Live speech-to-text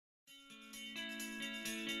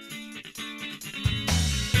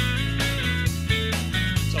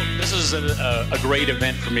is a great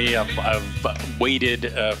event for me. I've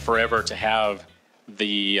waited forever to have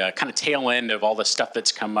the kind of tail end of all the stuff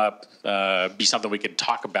that's come up be something we could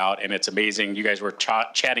talk about, and it's amazing. You guys were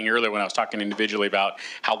chatting earlier when I was talking individually about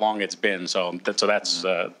how long it's been, so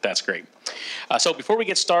that's great. So before we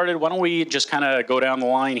get started, why don't we just kind of go down the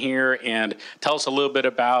line here and tell us a little bit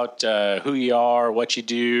about who you are, what you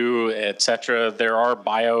do, etc. There are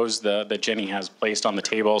bios that Jenny has placed on the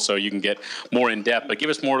table, so you can get more in depth. But give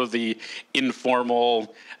us more of the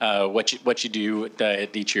informal, what you do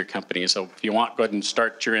at each of your companies. So if you want, go ahead and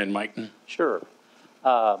start your end, Mike. Sure.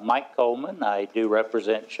 Mike Coleman. I do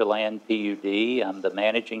represent Chelan PUD. I'm the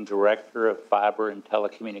Managing Director of Fiber and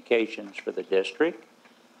Telecommunications for the district.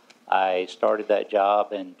 I started that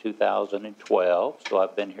job in 2012, so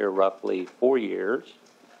I've been here roughly 4 years.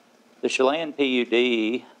 The Chelan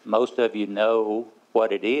PUD, most of you know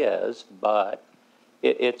what it is, but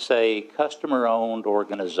it's a customer-owned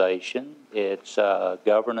organization. Its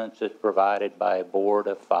governance is provided by a board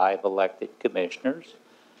of 5 elected commissioners.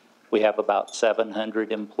 We have about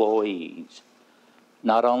 700 employees.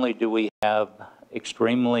 Not only do we have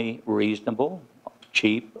extremely reasonable,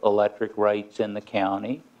 cheap electric rates in the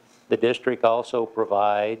county, the district also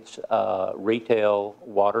provides retail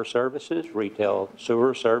water services, retail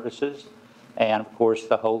sewer services, and of course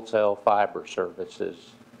the wholesale fiber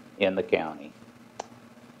services in the county.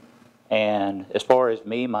 And as far as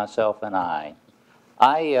me, myself, and I'm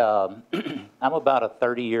about a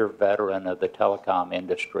 30-year veteran of the telecom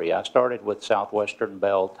industry. I started with Southwestern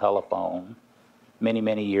Bell Telephone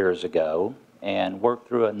many years ago and worked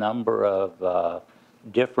through a number of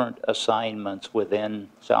different assignments within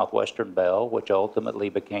Southwestern Bell, which ultimately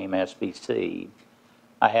became SBC.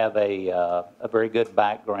 I have a very good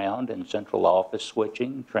background in central office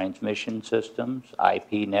switching, transmission systems,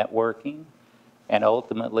 IP networking, and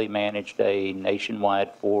ultimately managed a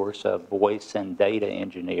nationwide force of voice and data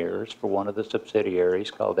engineers for one of the subsidiaries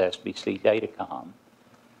called SBC Datacom.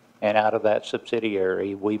 And out of that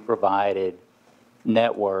subsidiary, we provided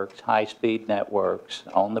networks, high-speed networks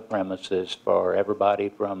on the premises for everybody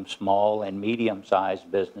from small and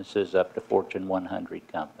medium-sized businesses up to Fortune 100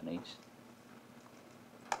 companies.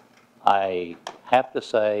 I have to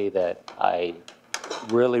say that I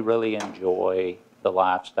really enjoy the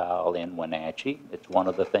lifestyle in Wenatchee. It's one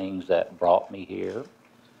of the things that brought me here.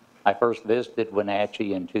 I first visited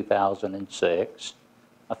Wenatchee in 2006.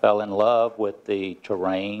 I fell in love with the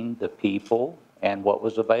terrain, the people, and what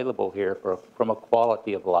was available here from a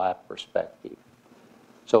quality of life perspective.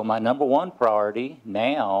 So my number one priority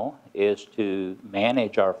now is to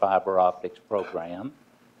manage our fiber optics program,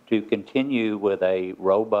 to continue with a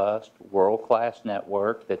robust, world-class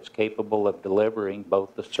network that's capable of delivering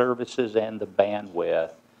both the services and the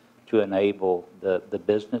bandwidth to enable the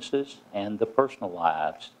businesses and the personal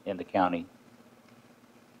lives in the county.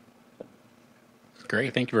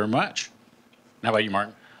 Great, thank you very much. How about you,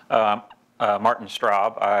 Martin? Martin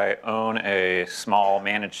Straub. I own a small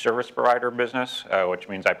managed service provider business, which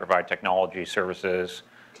means I provide technology services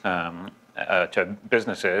to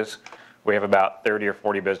businesses. We have about 30 or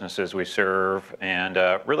 40 businesses we serve, and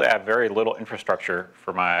really I have very little infrastructure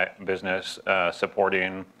for my business,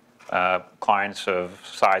 supporting clients of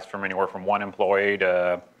size from anywhere from 1 employee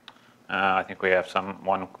to, I think we have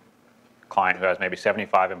one client who has maybe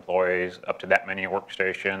 75 employees, up to that many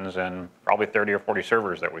workstations, and probably 30 or 40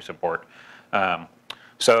 servers that we support.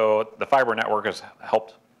 So the fiber network has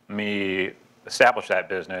helped me establish that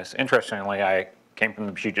business. Interestingly, I came from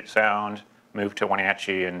the Puget Sound, moved to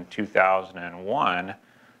Wenatchee in 2001.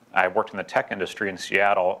 I worked in the tech industry in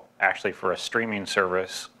Seattle, actually for a streaming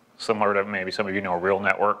service, similar to maybe some of you know Real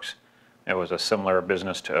Networks. It was a similar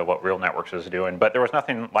business to what Real Networks is doing, but there was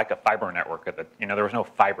nothing like a fiber network there was no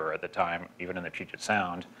fiber at the time, even in the Puget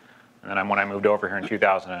Sound. And then when I moved over here in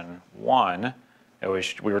 2001,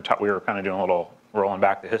 we were kind of doing a little rolling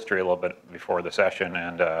back the history a little bit before the session,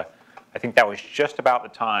 and I think that was just about the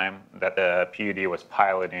time that the PUD was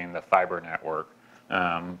piloting the fiber network,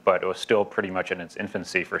 but it was still pretty much in its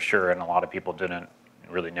infancy for sure, and a lot of people didn't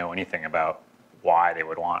really know anything about why they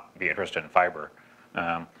would be interested in fiber.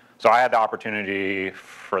 So I had the opportunity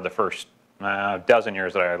for the first dozen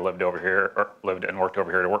years that I lived over here, or lived and worked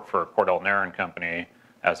over here, to work for Cordell Nair & Company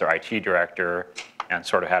as their IT director, and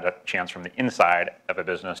sort of had a chance from the inside of a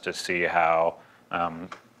business to see how,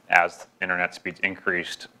 as internet speeds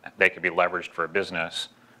increased, they could be leveraged for a business.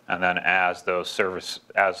 And then as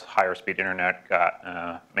higher speed internet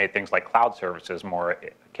made things like cloud services more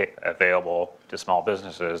available to small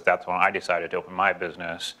businesses, that's when I decided to open my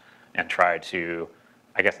business and try to,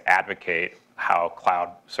 I guess, advocate how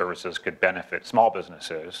cloud services could benefit small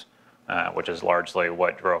businesses. which is largely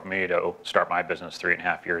what drove me to start my business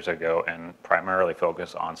 3.5 years ago and primarily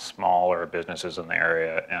focus on smaller businesses in the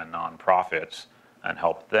area and nonprofits and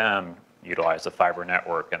help them utilize the fiber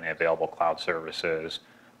network and the available cloud services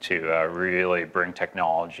to really bring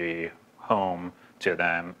technology home to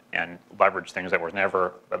them and leverage things that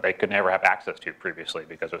they could never have access to previously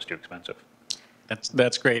because it was too expensive.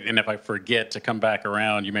 That's great. And if I forget to come back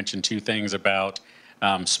around, you mentioned two things about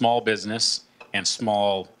small business and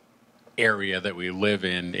small area that we live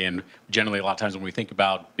in. And generally, a lot of times when we think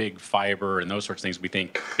about big fiber and those sorts of things, we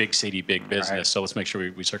think big city, big business. Right. So let's make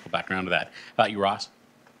sure we circle back around to that. How about you, Ross?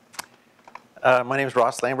 My name is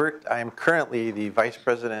Ross Lambert. I am currently the Vice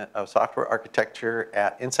President of Software Architecture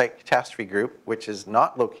at Insight Catastrophe Group, which is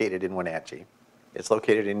not located in Wenatchee. It's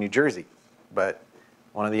located in New Jersey. But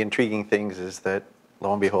one of the intriguing things is that,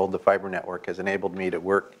 lo and behold, the fiber network has enabled me to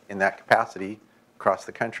work in that capacity across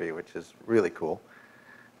the country, which is really cool.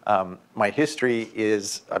 My history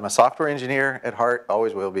is I'm a software engineer at heart,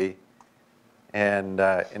 always will be. And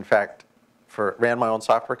in fact, ran my own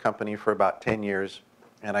software company for about 10 years.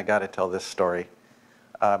 And I got to tell this story.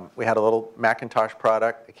 We had a little Macintosh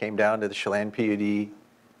product that came down to the Chelan PUD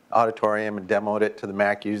auditorium and demoed it to the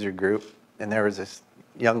Mac user group. And there was this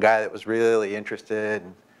young guy that was really interested.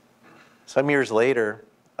 And some years later,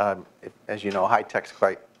 as you know, high tech's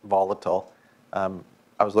quite volatile.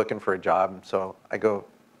 I was looking for a job, so I go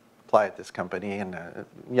apply at this company, and a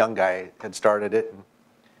young guy had started it. And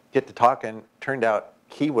get to talking, turned out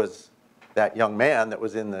he was that young man that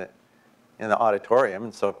was in the auditorium,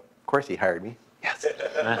 and so of course he hired me. Yes.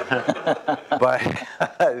 But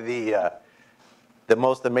the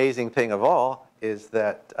most amazing thing of all is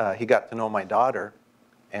that he got to know my daughter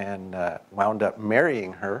and wound up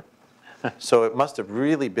marrying her. So it must have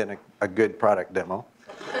really been a good product demo.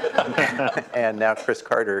 And now Chris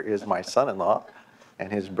Carter is my son-in-law,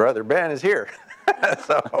 and his brother Ben is here.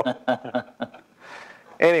 So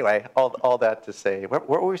anyway, all that to say, what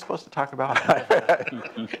were we supposed to talk about?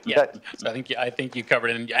 Yeah, so I think you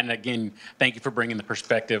covered it. And again, thank you for bringing the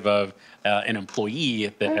perspective of an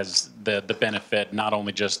employee that has the benefit, not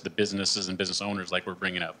only just the businesses and business owners like we're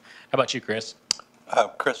bringing up. How about you, Chris?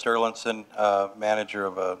 Chris Erlinson, manager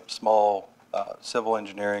of a small civil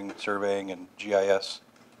engineering, surveying, and GIS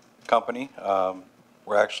company.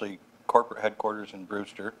 We're actually corporate headquarters in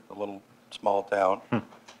Brewster, a little small town.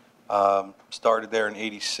 Started there in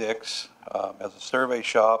 '86 as a survey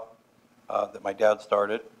shop that my dad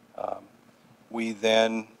started. We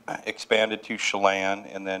then expanded to Chelan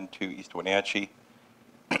and then to East Wenatchee.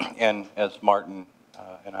 And as Martin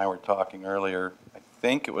and I were talking earlier, I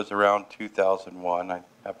think it was around 2001. I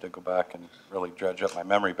have to go back and really dredge up my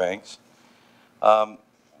memory banks.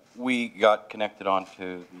 We got connected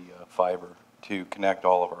onto the fiber to connect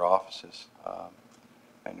all of our offices.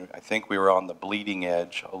 And I think we were on the bleeding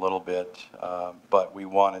edge a little bit, but we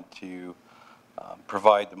wanted to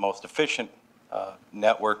provide the most efficient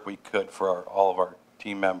network we could for all of our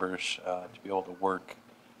team members to be able to work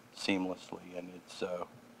seamlessly. And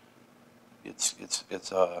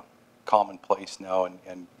it's a commonplace now,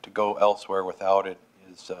 and to go elsewhere without it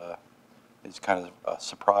is kind of a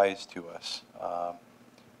surprise to us.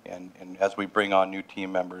 And as we bring on new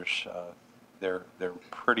team members, they're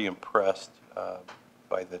pretty impressed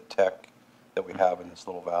by the tech that we have in this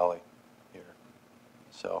little valley here.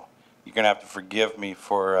 So you're going to have to forgive me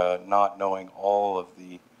for not knowing all of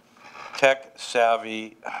the tech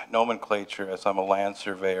savvy nomenclature, as I'm a land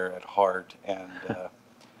surveyor at heart and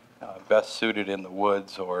best suited in the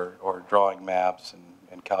woods or drawing maps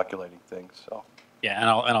and calculating things. So. Yeah,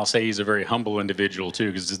 and I'll say he's a very humble individual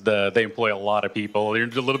too, because they employ a lot of people. They're a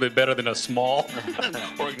little bit better than a small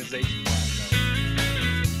organization.